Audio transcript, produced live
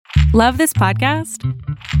Love this podcast?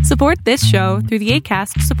 Support this show through the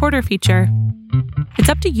Acast supporter feature. It's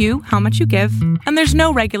up to you how much you give, and there's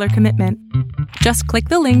no regular commitment. Just click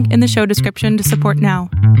the link in the show description to support now.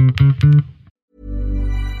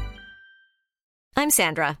 I'm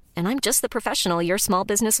Sandra, and I'm just the professional your small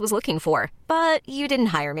business was looking for. But you didn't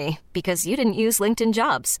hire me because you didn't use LinkedIn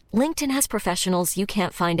Jobs. LinkedIn has professionals you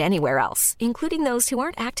can't find anywhere else, including those who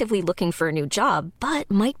aren't actively looking for a new job, but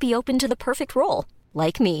might be open to the perfect role,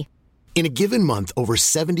 like me. In a given month, over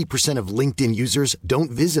 70% of LinkedIn users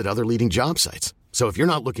don't visit other leading job sites. So if you're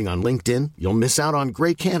not looking on LinkedIn, you'll miss out on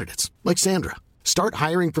great candidates like Sandra. Start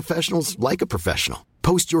hiring professionals like a professional.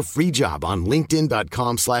 Post your free job on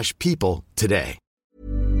linkedin.com/people today.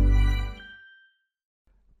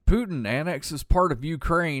 Putin annexes part of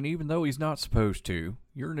Ukraine even though he's not supposed to.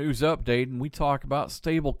 Your news update, and we talk about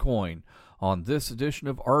stablecoin on this edition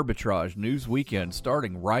of Arbitrage News Weekend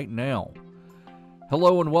starting right now.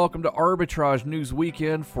 Hello and welcome to Arbitrage News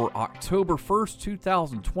Weekend for October 1st,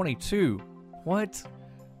 2022. What?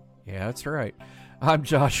 Yeah, that's right. I'm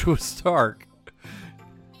Joshua Stark.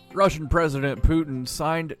 Russian President Putin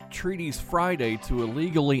signed treaties Friday to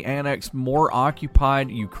illegally annex more occupied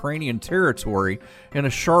Ukrainian territory in a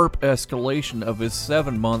sharp escalation of his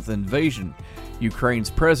 7-month invasion. Ukraine's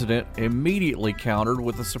president immediately countered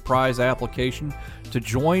with a surprise application to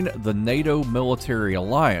join the NATO military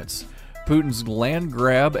alliance. Putin's land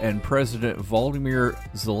grab and President Volodymyr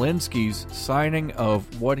Zelensky's signing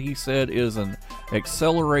of what he said is an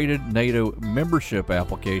accelerated NATO membership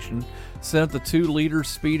application sent the two leaders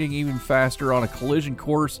speeding even faster on a collision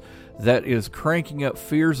course that is cranking up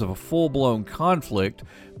fears of a full-blown conflict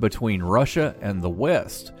between Russia and the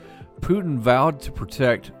West. Putin vowed to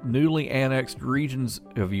protect newly annexed regions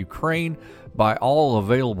of Ukraine by all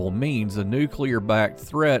available means, a nuclear-backed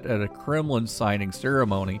threat at a Kremlin signing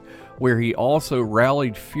ceremony where he also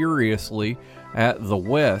rallied furiously at the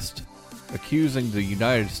West, accusing the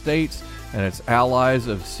United States and its allies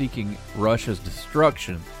of seeking Russia's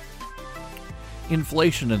destruction.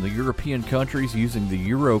 Inflation in the European countries using the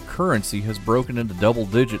euro currency has broken into double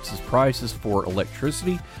digits as prices for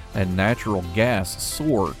electricity and natural gas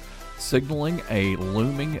soar, signaling a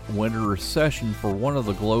looming winter recession for one of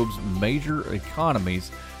the globe's major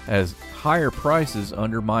economies as higher prices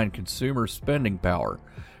undermine consumer spending power.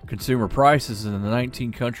 Consumer prices in the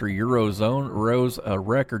 19-country Eurozone rose a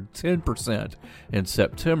record 10% in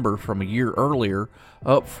September from a year earlier,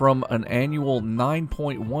 up from an annual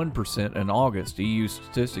 9.1% in August. EU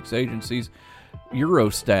statistics agency's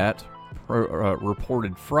Eurostat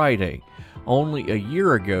reported Friday. Only a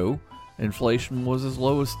year ago, inflation was as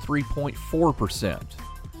low as 3.4%.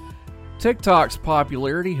 TikTok's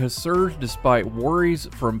popularity has surged despite worries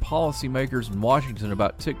from policymakers in Washington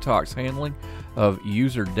about TikTok's handling of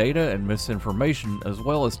user data and misinformation, as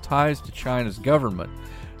well as ties to China's government.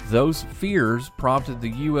 Those fears prompted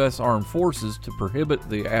the U.S. Armed Forces to prohibit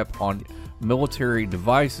the app on military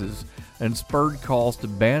devices and spurred calls to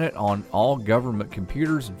ban it on all government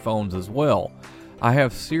computers and phones as well. I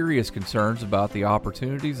have serious concerns about the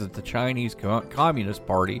opportunities that the Chinese Communist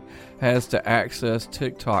Party has to access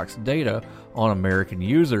TikTok's data on American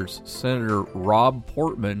users, Senator Rob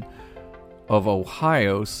Portman of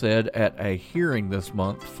Ohio said at a hearing this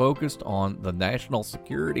month focused on the national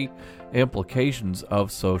security implications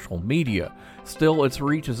of social media. Still, its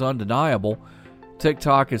reach is undeniable.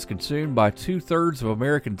 TikTok is consumed by 2/3 of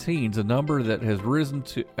American teens, a number that has risen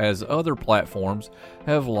to as other platforms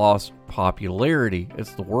have lost popularity.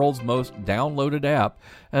 It's the world's most downloaded app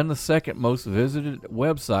and the second most visited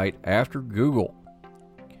website after Google.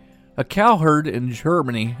 A cow herd in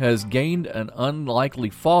Germany has gained an unlikely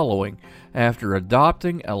following after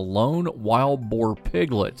adopting a lone wild boar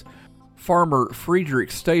piglet. Farmer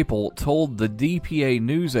Friedrich Staple told the DPA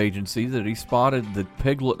news agency that he spotted the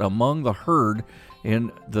piglet among the herd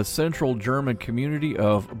in the central German community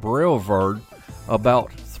of Breuvard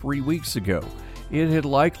about 3 weeks ago. It had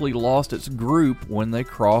likely lost its group when they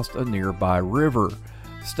crossed a nearby river.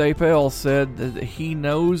 Staple said that he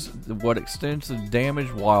knows what extensive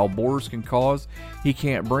damage wild boars can cause. He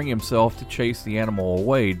can't bring himself to chase the animal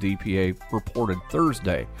away, DPA reported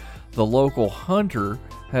Thursday. The local hunter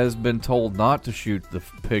has been told not to shoot the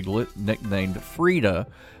piglet, nicknamed Frida,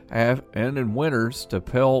 and in winters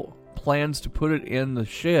Staple plans to put it in the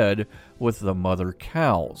shed with the mother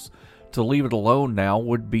cows. To leave it alone now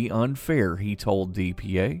would be unfair, he told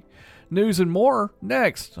DPA. News and more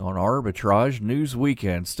next on Arbitrage News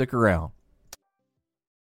Weekend. Stick around.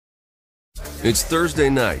 It's Thursday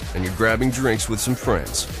night, and you're grabbing drinks with some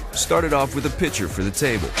friends. Started off with a pitcher for the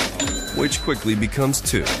table, which quickly becomes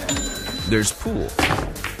two. There's pool.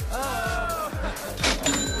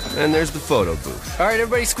 And there's the photo booth. All right,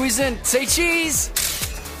 everybody squeeze in. Say cheese!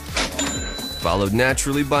 Followed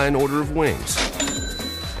naturally by an order of wings.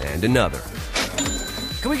 And another.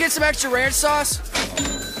 Can we get some extra ranch sauce?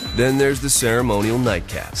 Then there's the ceremonial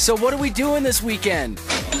nightcap. So what are we doing this weekend?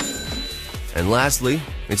 And lastly,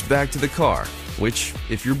 it's back to the car, which,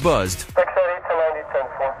 if you're buzzed,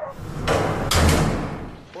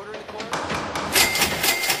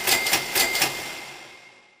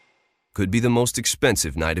 could be the most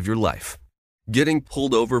expensive night of your life. Getting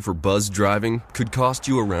pulled over for buzzed driving could cost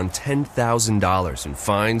you around $10,000 in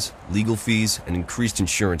fines, legal fees, and increased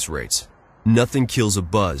insurance rates. Nothing kills a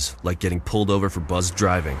buzz like getting pulled over for buzzed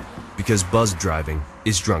driving, because buzzed driving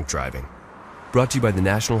is drunk driving. Brought to you by the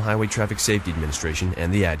National Highway Traffic Safety Administration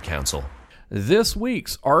and the Ad Council. This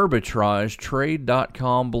week's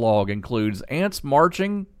ArbitrageTrade.com blog includes ants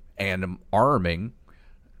marching and arming.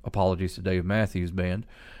 Apologies to Dave Matthews Band.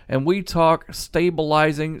 And we talk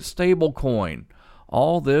stabilizing stablecoin.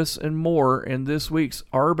 All this and more in this week's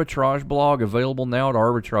Arbitrage blog, available now at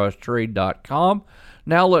arbitragetrade.com.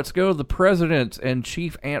 Now let's go to the president and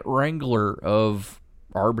chief ant wrangler of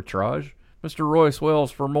Arbitrage, Mr. Royce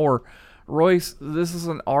Wells, for more. Royce, this is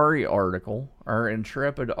an Ari article, our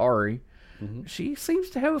intrepid Ari. Mm-hmm. She seems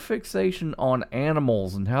to have a fixation on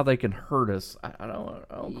animals and how they can hurt us. I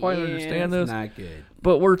don't quite understand this. Not good.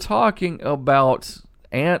 But we're talking about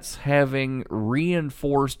ants having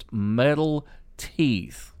reinforced metal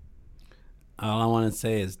teeth. All I want to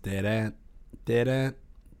say is dead ant, dead ant,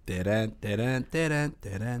 dead ant, dead ant, dead ant,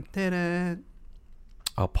 dead ant, dead ant.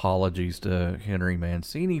 Apologies to Henry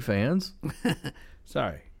Mancini fans.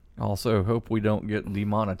 Sorry. Also, hope we don't get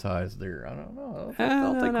demonetized there. I don't know. I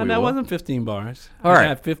don't think we that will. wasn't 15 bars. All right. I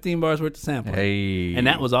got 15 bars worth of sampling. Hey. And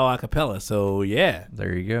that was all a cappella, so yeah.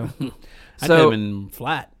 There you go. I could have been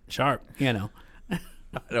flat, sharp, you know.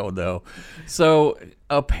 I don't know. So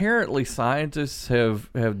apparently scientists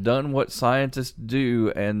have done what scientists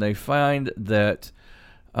do, and they find that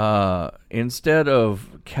instead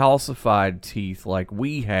of calcified teeth like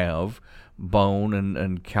we have, bone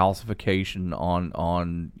and calcification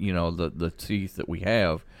on the teeth that we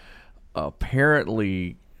have,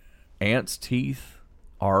 apparently ants' teeth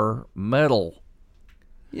are metal.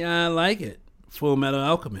 Yeah, I like it. Full Metal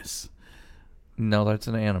Alchemist. No, that's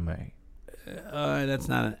an anime. That's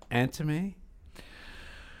not an anime.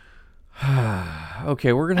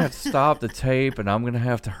 Okay, we're gonna have to stop the tape, and I'm gonna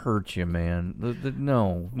have to hurt you, man.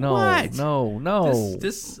 No. What?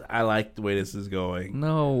 This I like the way this is going.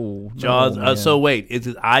 No. Jaws. So wait, is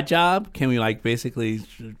it Odd Job? Can we basically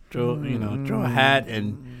draw a hat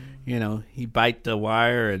and he bite the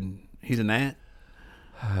wire and he's an ant?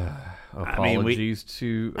 Apologies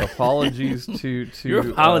to You're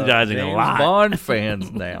apologizing James a lot. Bond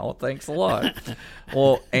fans now. Thanks a lot.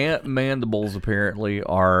 Well, ant mandibles apparently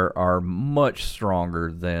are much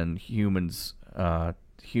stronger than humans'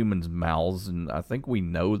 mouths, and I think we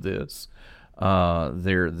know this.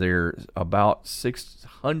 They're about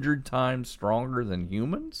 600 times stronger than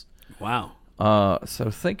humans. Wow.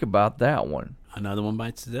 So think about that one. Another one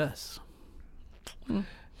bites the dust.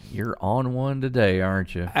 You're on one today,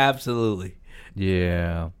 aren't you? Absolutely.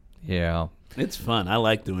 Yeah. It's fun. I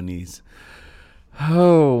like doing these.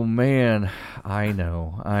 Oh, man. I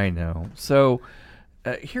know. So,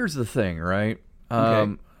 here's the thing, right?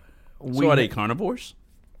 Okay. So are they carnivores?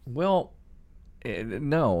 Well,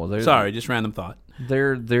 no. Sorry, just random thought.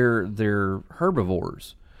 They're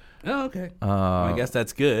herbivores. Oh, okay. I guess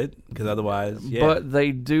that's good, because otherwise, yeah. But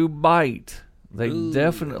they do bite. They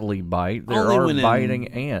definitely bite. There are biting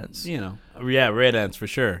ants. Red ants for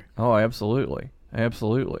sure. Oh, absolutely.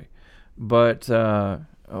 But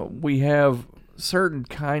we have certain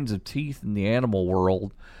kinds of teeth in the animal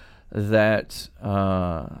world that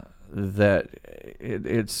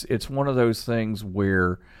it's one of those things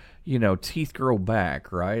where teeth grow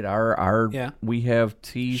back, right? We have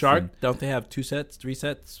teeth. Shark, don't they have 2 sets, 3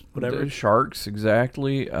 sets, whatever? Sharks,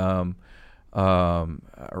 exactly.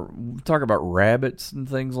 Talk about rabbits and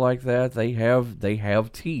things like that. They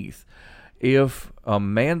have teeth. If a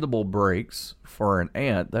mandible breaks for an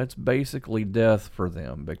ant, that's basically death for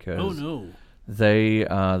them, because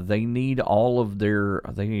they need all their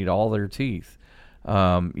teeth,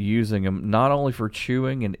 using them not only for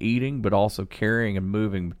chewing and eating, but also carrying and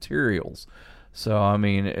moving materials. So I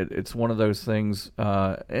mean, it's one of those things,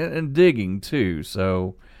 and digging too.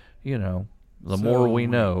 So the more we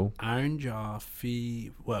know. Iron jaw,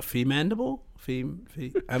 fee mandible?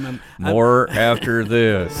 More after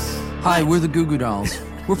this. Hi, we're the Goo Goo Dolls.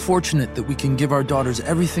 We're fortunate that we can give our daughters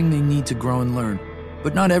everything they need to grow and learn.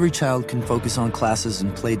 But not every child can focus on classes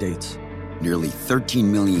and play dates. Nearly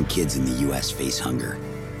 13 million kids in the U.S. face hunger.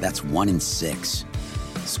 That's 1 in 6.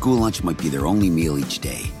 School lunch might be their only meal each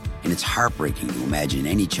day, and it's heartbreaking to imagine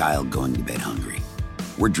any child going to bed hungry.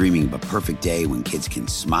 We're dreaming of a perfect day when kids can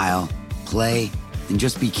smile, play, and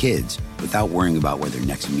just be kids without worrying about where their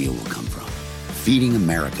next meal will come from. Feeding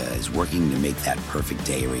America is working to make that perfect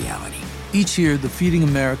day a reality. Each year, the Feeding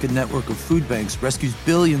America network of food banks rescues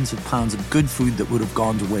billions of pounds of good food that would have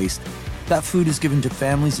gone to waste. That food is given to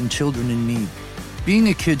families and children in need. Being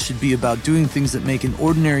a kid should be about doing things that make an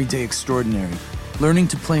ordinary day extraordinary. Learning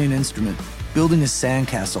to play an instrument, building a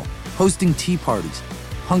sandcastle, hosting tea parties.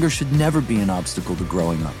 Hunger should never be an obstacle to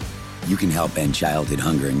growing up. You can help end childhood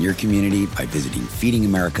hunger in your community by visiting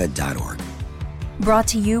feedingamerica.org. Brought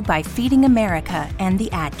to you by Feeding America and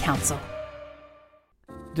the Ad Council.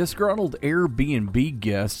 Disgruntled Airbnb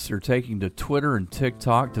guests are taking to Twitter and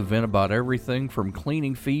TikTok to vent about everything from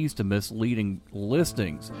cleaning fees to misleading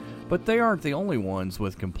listings. But they aren't the only ones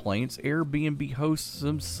with complaints. Airbnb hosts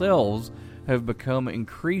themselves have become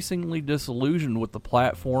increasingly disillusioned with the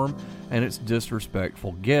platform and its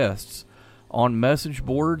disrespectful guests. On message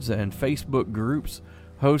boards and Facebook groups,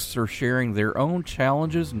 hosts are sharing their own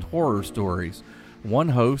challenges and horror stories. One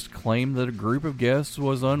host claimed that a group of guests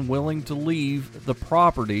was unwilling to leave the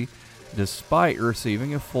property despite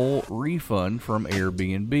receiving a full refund from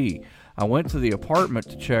Airbnb. I went to the apartment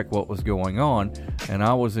to check what was going on, and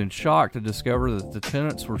I was in shock to discover that the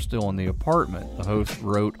tenants were still in the apartment, the host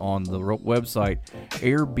wrote on the website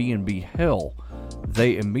Airbnb Hell.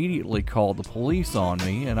 They immediately called the police on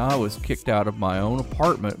me, and I was kicked out of my own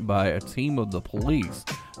apartment by a team of the police.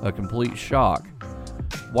 A complete shock.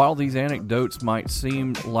 While these anecdotes might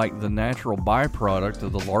seem like the natural byproduct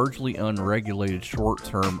of the largely unregulated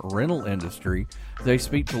short-term rental industry, they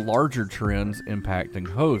speak to larger trends impacting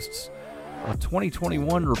hosts. A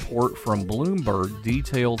 2021 report from Bloomberg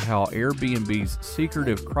detailed how Airbnb's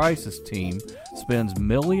secretive crisis team spends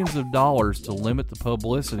millions of dollars to limit the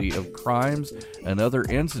publicity of crimes and other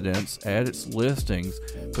incidents at its listings,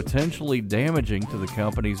 potentially damaging to the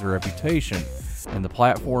company's reputation. And the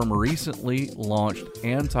platform recently launched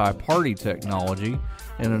anti-party technology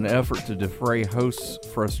in an effort to defray hosts'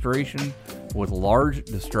 frustration with large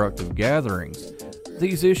destructive gatherings.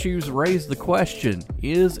 These issues raise the question,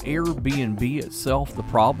 is Airbnb itself the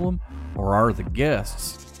problem, or are the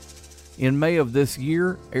guests? In May of this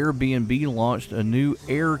year, Airbnb launched a new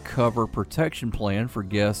air cover protection plan for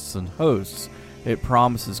guests and hosts. It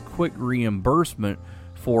promises quick reimbursement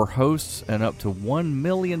for hosts and up to $1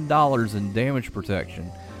 million in damage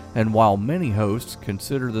protection. And while many hosts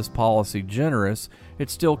consider this policy generous, it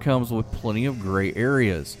still comes with plenty of gray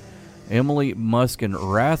areas. Emily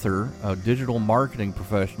Muskin-Rather, a digital marketing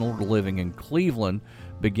professional living in Cleveland,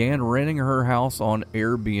 began renting her house on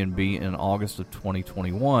Airbnb in August of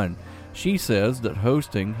 2021. She says that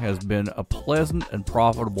hosting has been a pleasant and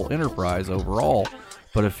profitable enterprise overall,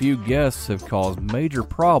 but a few guests have caused major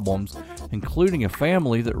problems, including a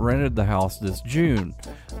family that rented the house this June.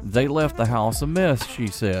 They left the house a mess, she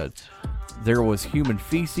said. There was human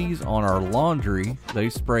feces on our laundry. They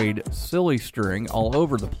sprayed silly string all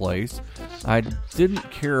over the place. I didn't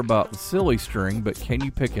care about the silly string, but can you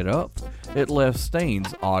pick it up? It left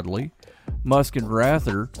stains, oddly.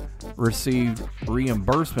 Muskin-Rather received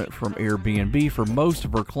reimbursement from Airbnb for most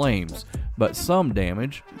of her claims, but some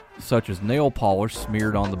damage, such as nail polish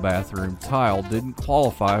smeared on the bathroom tile, didn't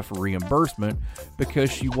qualify for reimbursement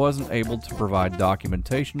because she wasn't able to provide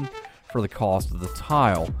documentation for the cost of the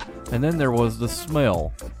tile. And then there was the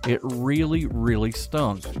smell. It really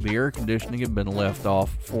stunk. The air conditioning had been left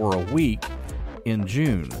off for a week in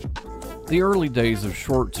June. The early days of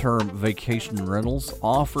short-term vacation rentals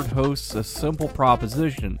offered hosts a simple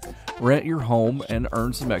proposition: rent your home and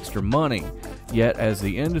earn some extra money. Yet as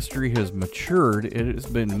the industry has matured, it has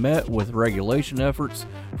been met with regulation efforts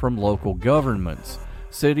from local governments.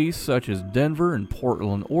 Cities such as Denver and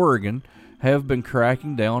Portland, Oregon, have been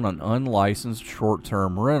cracking down on unlicensed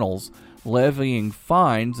short-term rentals, levying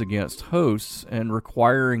fines against hosts and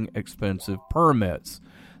requiring expensive permits.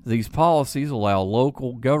 These policies allow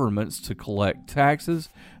local governments to collect taxes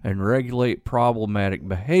and regulate problematic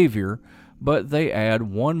behavior, but they add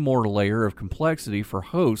one more layer of complexity for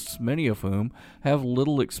hosts, many of whom have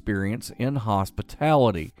little experience in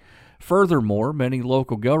hospitality. Furthermore, many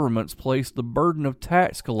local governments place the burden of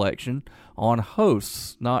tax collection on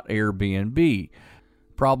hosts, not Airbnb.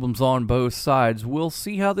 Problems on both sides. We'll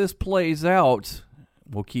see how this plays out.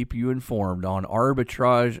 We'll keep you informed on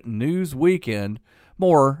Arbitrage News Weekend.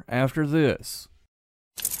 More after this.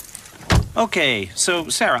 Okay, so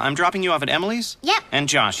Sarah, I'm dropping you off at Emily's? Yep. And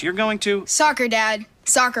Josh, you're going to? Soccer, Dad.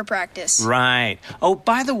 Soccer practice. Right. Oh,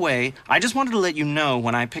 by the way, I just wanted to let you know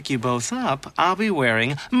when I pick you both up, I'll be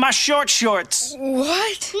wearing my short shorts.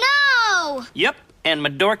 What? No! Yep, and my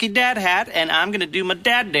dorky dad hat, and I'm gonna do my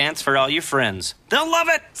dad dance for all your friends. They'll love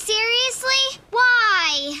it! Seriously?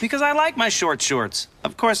 Why? Because I like my short shorts.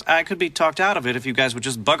 Of course, I could be talked out of it if you guys would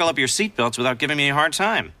just buckle up your seatbelts without giving me a hard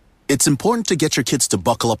time. It's important to get your kids to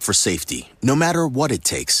buckle up for safety, no matter what it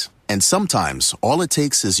takes. And sometimes, all it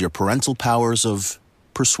takes is your parental powers of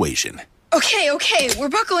persuasion. Okay, we're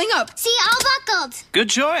buckling up. See, all buckled. Good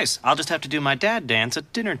choice. I'll just have to do my dad dance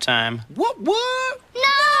at dinner time. What?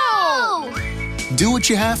 No! Do what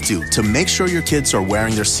you have to make sure your kids are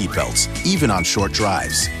wearing their seatbelts, even on short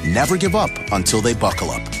drives. Never give up until they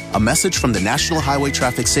buckle up. A message from the National Highway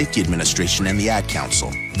Traffic Safety Administration and the Ad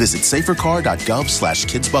Council. Visit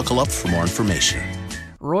safercar.gov/kidsbuckleup for more information.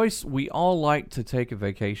 Royce, we all like to take a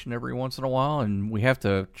vacation every once in a while, and we have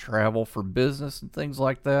to travel for business and things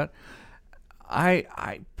like that.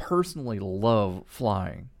 I personally love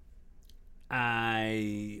flying.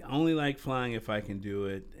 I only like flying if I can do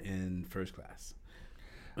it in first class.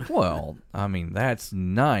 Well, I mean, that's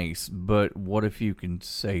nice, but what if you can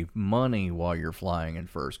save money while you're flying in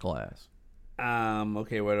first class?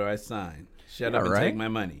 Okay, where do I sign? Shut Yeah, up and right? take my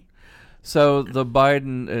money. So the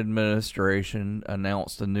Biden administration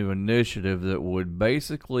announced a new initiative that would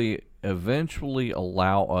basically eventually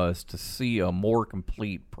allow us to see a more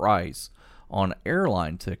complete price on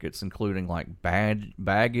airline tickets, including like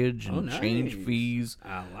baggage and change fees.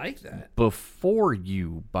 I like that. Before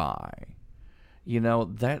you buy. You know,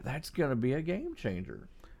 that's going to be a game changer.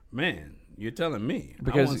 Man, you're telling me.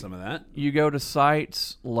 Because I want some of that. You go to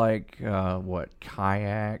sites like,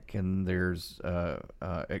 Kayak, and there's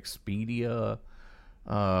Expedia.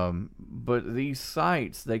 But these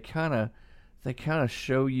sites, they kind of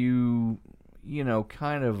show you,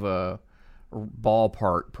 kind of a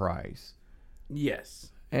ballpark price.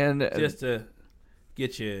 Yes. And just to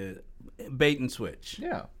get you bait and switch.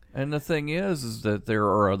 Yeah. And the thing is that there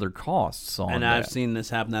are other costs on and that. I've seen this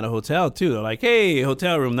happen at a hotel too. They're like, "Hey,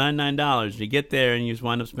 hotel room, $99." You get there and you just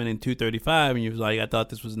wind up spending $235, and you're like, "I thought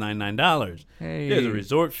this was $99." Hey, there's a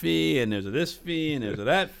resort fee, and there's a this fee, and there's a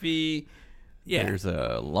that fee. Yeah, there's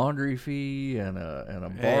a laundry fee and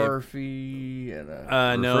a bar fee and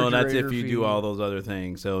a no, that's if you fee. do all those other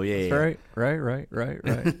things. So yeah, that's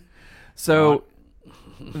right. So.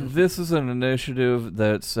 This is an initiative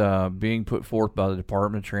that's being put forth by the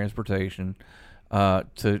Department of Transportation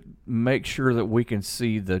to make sure that we can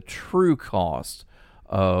see the true cost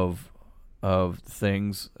of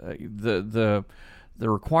things. The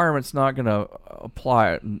requirement's not going to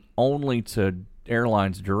apply only to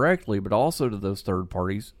airlines directly, but also to those third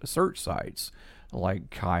parties search sites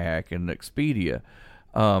like Kayak and Expedia.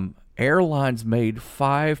 Airlines made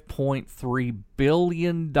 $5.3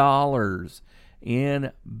 billion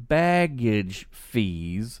in baggage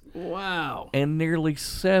fees. Wow. And nearly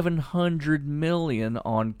 $700 million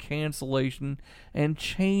on cancellation and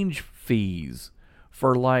change fees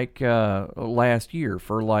for last year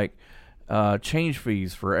for change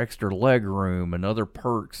fees for extra leg room and other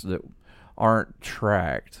perks that aren't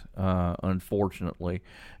tracked, unfortunately.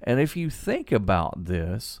 And if you think about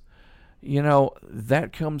this, that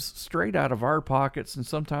comes straight out of our pockets, and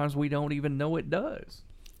sometimes we don't even know it does.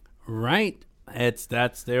 Right.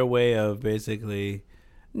 That's their way of basically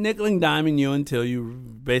nickel and diming you until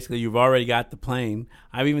you've already got the plane.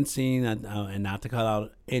 I've even seen, and not to call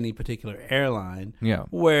out any particular airline,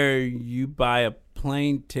 where you buy a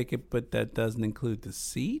plane ticket, but that doesn't include the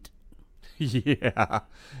seat. Yeah,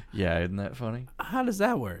 isn't that funny? How does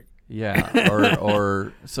that work? Yeah,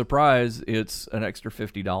 or surprise, it's an extra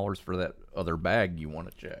 $50 for that other bag you want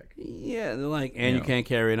to check. Yeah, they're like, and you can't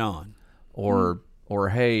carry it on, Or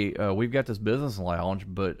hey, we've got this business lounge,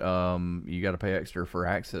 but you got to pay extra for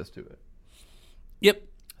access to it. Yep,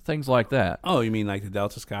 things like that. Oh, you mean like the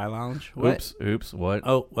Delta Sky Lounge? What? Oops. What?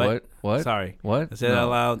 Oh, what? What? Sorry. What? I said that out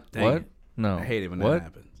loud. Dang what? It. No. I hate it when what? that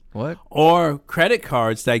happens. What? Or credit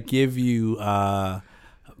cards that give you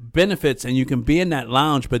benefits, and you can be in that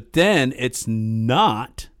lounge, but then it's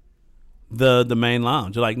not the main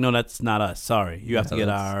lounge. You're like, no, that's not us. Sorry, you have to get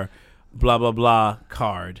our blah blah blah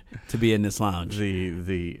card to be in this lounge.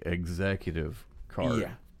 The executive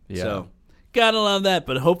card. Yeah. So gotta love that.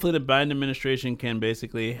 But hopefully the Biden administration can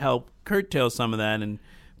basically help curtail some of that and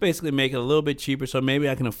basically make it a little bit cheaper, so maybe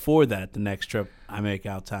I can afford that the next trip I make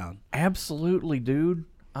out town. Absolutely, dude.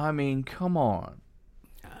 I mean, come on.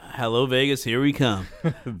 Hello, Vegas. Here we come.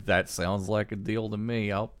 That sounds like a deal to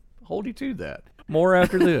me. I'll hold you to that. More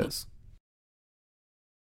after this.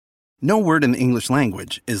 No word in the English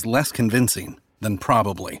language is less convincing than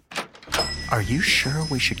probably. Are you sure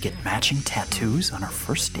we should get matching tattoos on our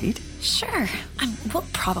first date? Sure. We'll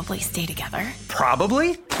probably stay together.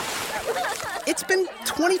 Probably? It's been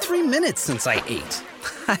 23 minutes since I ate.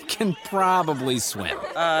 I can probably swim.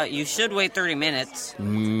 You should wait 30 minutes.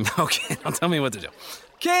 Okay, now tell me what to do.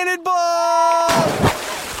 Cannonball!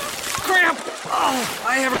 Cramp! Oh,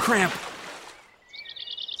 I have a cramp.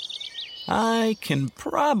 I can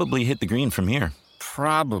probably hit the green from here.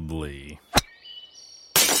 Probably.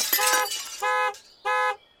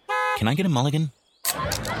 Can I get a mulligan?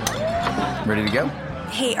 Ready to go?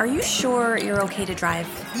 Hey, are you sure you're okay to drive?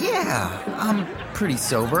 Yeah, I'm pretty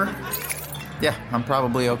sober. Yeah, I'm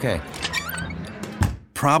probably okay.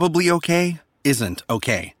 Probably okay isn't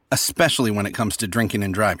okay, especially when it comes to drinking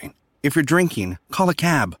and driving. If you're drinking, call a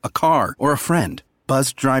cab, a car, or a friend.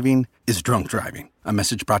 Buzzed driving is drunk driving. A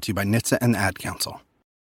message brought to you by NHTSA and the Ad Council.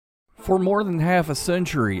 For more than half a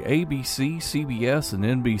century, ABC, CBS,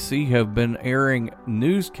 and NBC have been airing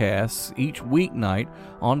newscasts each weeknight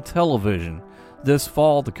on television. This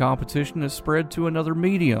fall, the competition has spread to another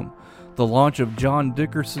medium. The launch of John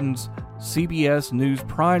Dickerson's CBS News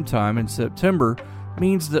Primetime in September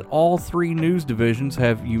means that all three news divisions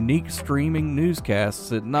have unique streaming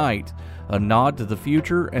newscasts at night, a nod to the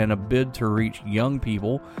future and a bid to reach young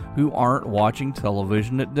people who aren't watching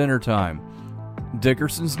television at dinner time.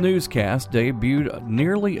 Dickerson's newscast debuted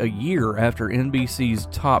nearly a year after NBC's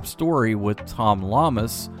Top Story with Tom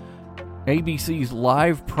Lamas. ABC's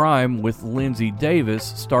Live Prime with Lindsay Davis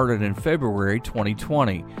started in February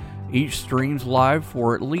 2020. Each streams live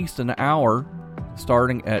for at least an hour,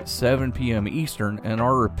 starting at 7 p.m. Eastern, and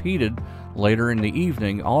are repeated later in the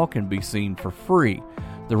evening. All can be seen for free.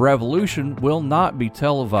 The revolution will not be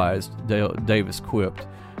televised, Davis quipped.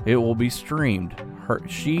 It will be streamed.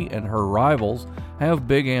 She and her rivals have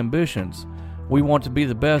big ambitions. We want to be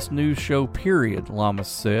the best news show, period, Lamas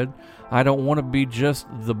said. I don't want to be just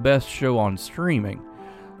the best show on streaming.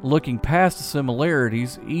 Looking past the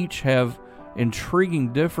similarities, each have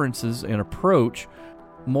intriguing differences in approach,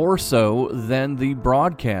 more so than the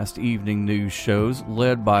broadcast evening news shows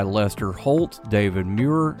led by Lester Holt, David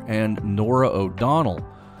Muir, and Nora O'Donnell.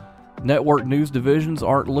 Network news divisions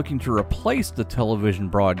aren't looking to replace the television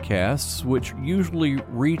broadcasts, which usually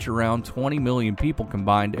reach around 20 million people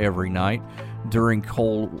combined every night during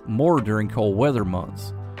cold weather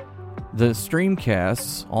months. The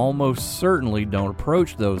streamcasts almost certainly don't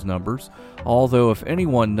approach those numbers, although if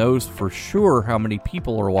anyone knows for sure how many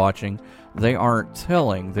people are watching, they aren't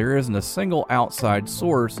telling. There isn't a single outside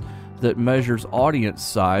source that measures audience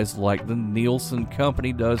size like the Nielsen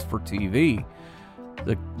Company does for TV.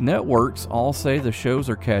 The networks all say the shows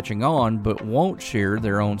are catching on, but won't share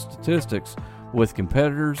their own statistics with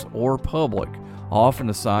competitors or public, often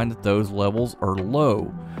a sign that those levels are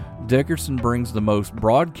low. Dickerson brings the most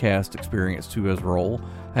broadcast experience to his role,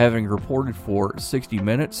 having reported for 60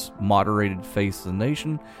 Minutes, moderated Face the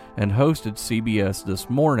Nation, and hosted CBS This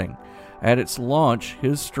Morning. At its launch,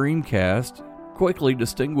 his streamcast quickly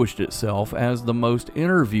distinguished itself as the most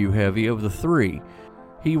interview-heavy of the three.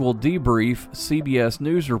 He will debrief CBS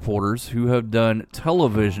News reporters who have done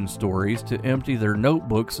television stories to empty their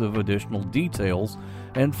notebooks of additional details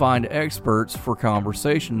and find experts for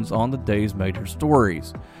conversations on the day's major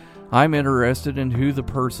stories. I'm interested in who the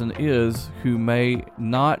person is who may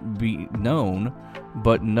not be known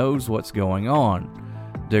but knows what's going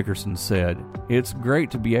on, Dickerson said. It's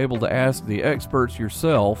great to be able to ask the experts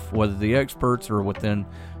yourself whether the experts are within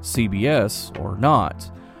CBS or not.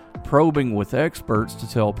 Probing with experts to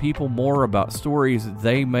tell people more about stories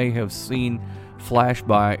they may have seen flash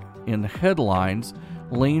by in headlines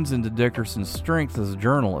leans into Dickerson's strength as a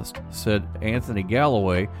journalist, said Anthony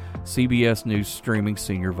Galloway, CBS News Streaming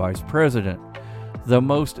Senior Vice President. The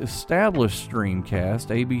most established streamcast,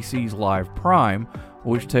 ABC's Live Prime,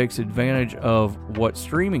 which takes advantage of what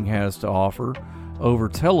streaming has to offer over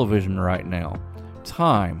television right now.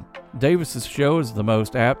 Time. Davis's show is the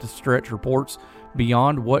most apt to stretch reports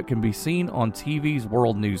beyond what can be seen on TV's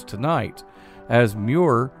World News Tonight. As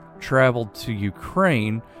Muir traveled to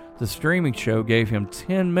Ukraine, the streaming show gave him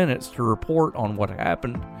 10 minutes to report on what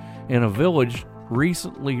happened in a village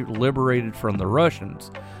recently liberated from the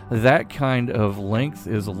Russians. That kind of length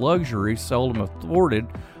is a luxury seldom afforded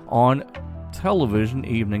on television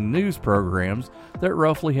evening news programs that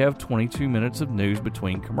roughly have 22 minutes of news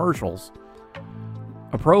between commercials.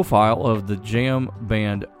 A profile of the jam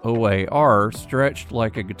band OAR stretched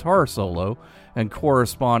like a guitar solo, and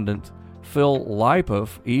correspondent Phil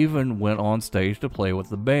Lipoff even went on stage to play with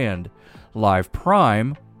the band. Live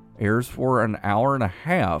Prime airs for an hour and a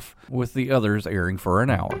half, with the others airing for an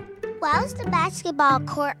hour. Why was the basketball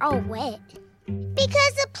court all wet?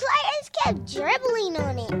 Because the players kept dribbling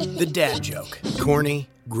on it. The dad joke. Corny,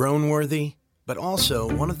 groan-worthy, but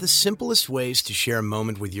also one of the simplest ways to share a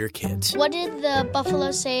moment with your kids. What did the buffalo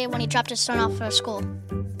say when he dropped his son off for school?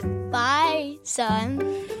 Bye, son.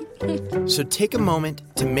 So take a moment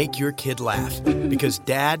to make your kid laugh, because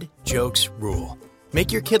dad jokes rule.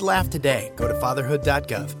 Make your kid laugh today. Go to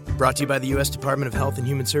fatherhood.gov. Brought to you by the U.S. Department of Health and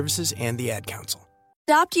Human Services and the Ad Council.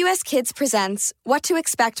 Adopt US Kids presents What to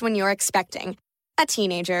Expect When You're Expecting a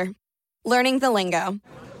Teenager. Learning the lingo.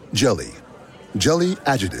 Jelly. Jelly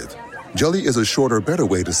adjective. Jelly is a shorter, better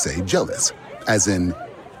way to say jealous. As in,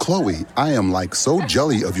 Chloe, I am like so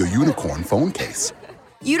jelly of your unicorn phone case.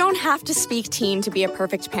 You don't have to speak teen to be a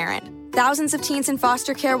perfect parent. Thousands of teens in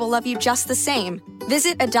foster care will love you just the same.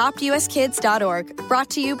 Visit adoptuskids.org. Brought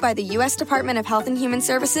to you by the U.S. Department of Health and Human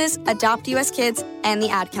Services, Adopt US Kids, and the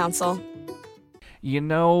Ad Council. You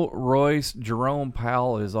know, Royce, Jerome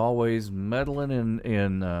Powell is always meddling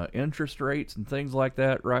in interest rates and things like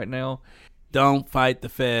that right now. Don't fight the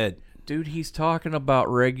Fed. Dude, he's talking about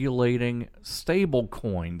regulating stable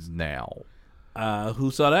coins now.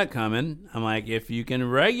 Who saw that coming? I'm like, if you can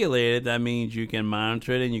regulate it, that means you can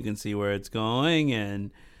monitor it and you can see where it's going.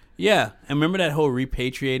 And yeah, and remember that whole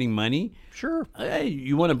repatriating money? Sure. Hey,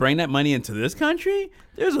 you want to bring that money into this country?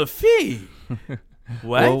 There's a fee.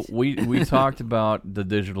 What? Well, we talked about the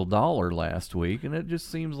digital dollar last week, and it just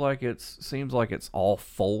seems like it's all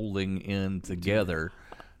folding in together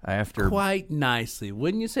after quite nicely.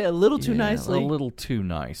 Wouldn't you say a little too nicely? A little too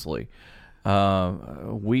nicely.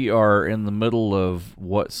 We are in the middle of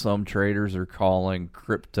what some traders are calling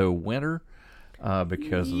crypto winter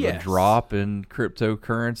because of the drop in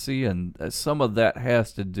cryptocurrency, and some of that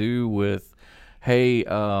has to do with, hey,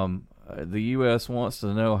 the U.S. wants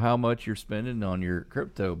to know how much you're spending on your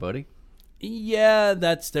crypto, buddy. Yeah,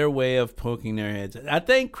 that's their way of poking their heads. I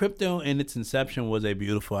think crypto in its inception was a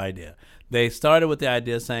beautiful idea. They started with the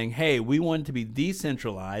idea saying, hey, we want it to be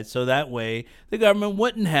decentralized so that way the government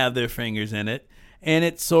wouldn't have their fingers in it. And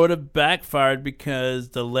it sort of backfired because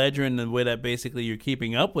the ledger and the way that basically you're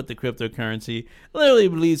keeping up with the cryptocurrency literally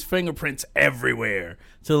leaves fingerprints everywhere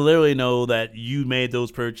to literally know that you made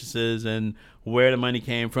those purchases and where the money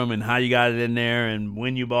came from and how you got it in there and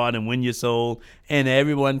when you bought and when you sold. And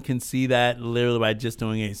everyone can see that literally by just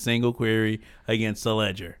doing a single query against the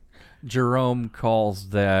ledger. Jerome calls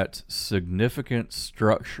that significant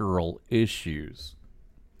structural issues.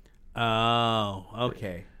 Oh,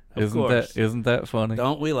 okay. Of course. Isn't that funny?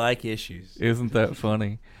 Don't we like issues? Isn't that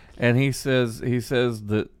funny? And he says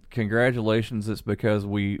that congratulations, it's because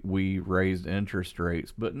we raised interest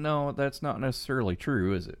rates. But no, that's not necessarily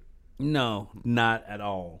true, is it? No, not at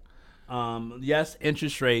all. Yes,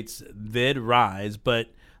 interest rates did rise, but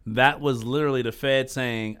that was literally the Fed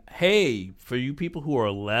saying, hey, for you people who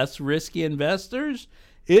are less risky investors,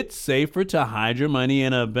 it's safer to hide your money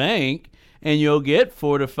in a bank and you'll get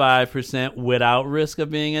 4 to 5% without risk of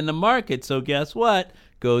being in the market. So guess what?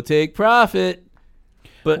 Go take profit.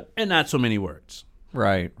 But in not so many words.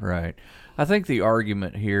 Right. I think the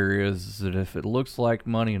argument here is that if it looks like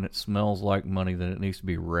money and it smells like money, then it needs to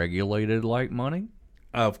be regulated like money.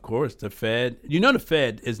 Of course, the Fed. The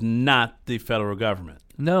Fed is not the federal government.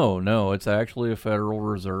 No, it's actually a Federal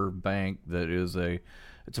Reserve Bank that is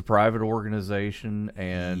it's a private organization,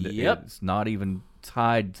 and it's not even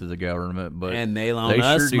tied to the government, but and they loan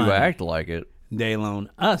us sure money. Do act like it. They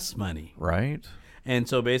loan us money. Right. And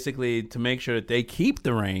so basically to make sure that they keep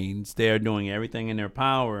the reins, they are doing everything in their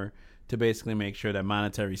power to basically make sure that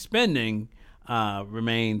monetary spending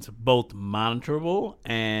remains both monitorable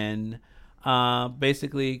and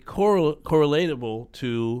basically correlatable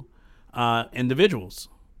to individuals.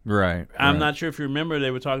 Right. I'm not sure if you remember,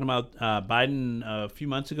 they were talking about Biden a few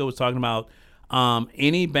months ago was talking about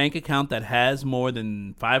any bank account that has more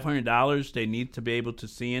than $500, they need to be able to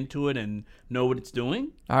see into it and know what it's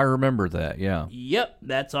doing. I remember that, yeah. Yep,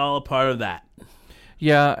 that's all a part of that.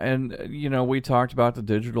 Yeah, and, we talked about the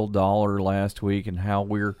digital dollar last week and how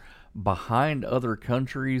we're behind other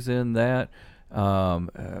countries in that.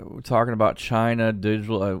 We're talking about China,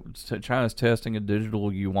 China's testing a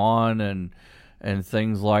digital yuan and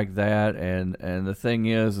things like that. And the thing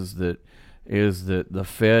is that the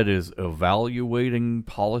Fed is evaluating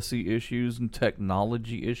policy issues and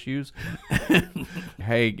technology issues.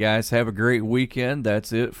 Hey, guys, have a great weekend.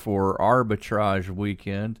 That's it for Arbitrage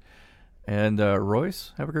Weekend. And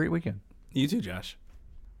Royce, have a great weekend. You too, Josh.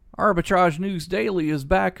 Arbitrage News Daily is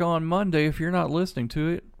back on Monday. If you're not listening to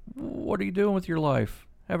it, what are you doing with your life?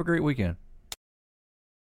 Have a great weekend.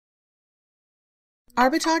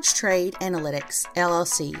 Arbitrage Trade Analytics,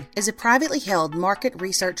 LLC, is a privately held market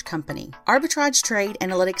research company. Arbitrage Trade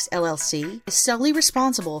Analytics, LLC, is solely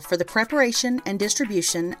responsible for the preparation and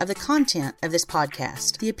distribution of the content of this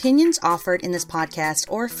podcast. The opinions offered in this podcast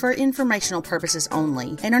are for informational purposes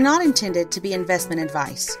only and are not intended to be investment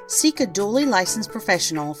advice. Seek a duly licensed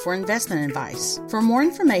professional for investment advice. For more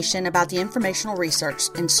information about the informational research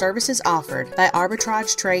and services offered by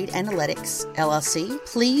Arbitrage Trade Analytics, LLC,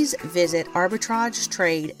 please visit arbitragetrade.com.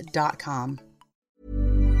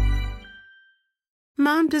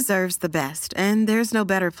 Mom deserves the best, and there's no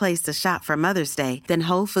better place to shop for Mother's Day than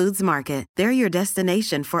Whole Foods Market. They're your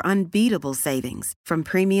destination for unbeatable savings, from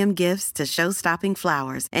premium gifts to show-stopping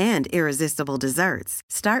flowers and irresistible desserts.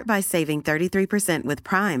 Start by saving 33% with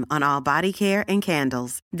Prime on all body care and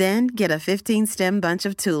candles. Then get a 15-stem bunch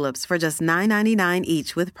of tulips for just $9.99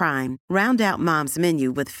 each with Prime. Round out Mom's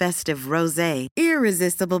menu with festive rosé,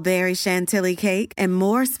 irresistible berry chantilly cake, and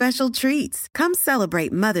more special treats. Come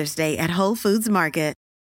celebrate Mother's Day at Whole Foods Market.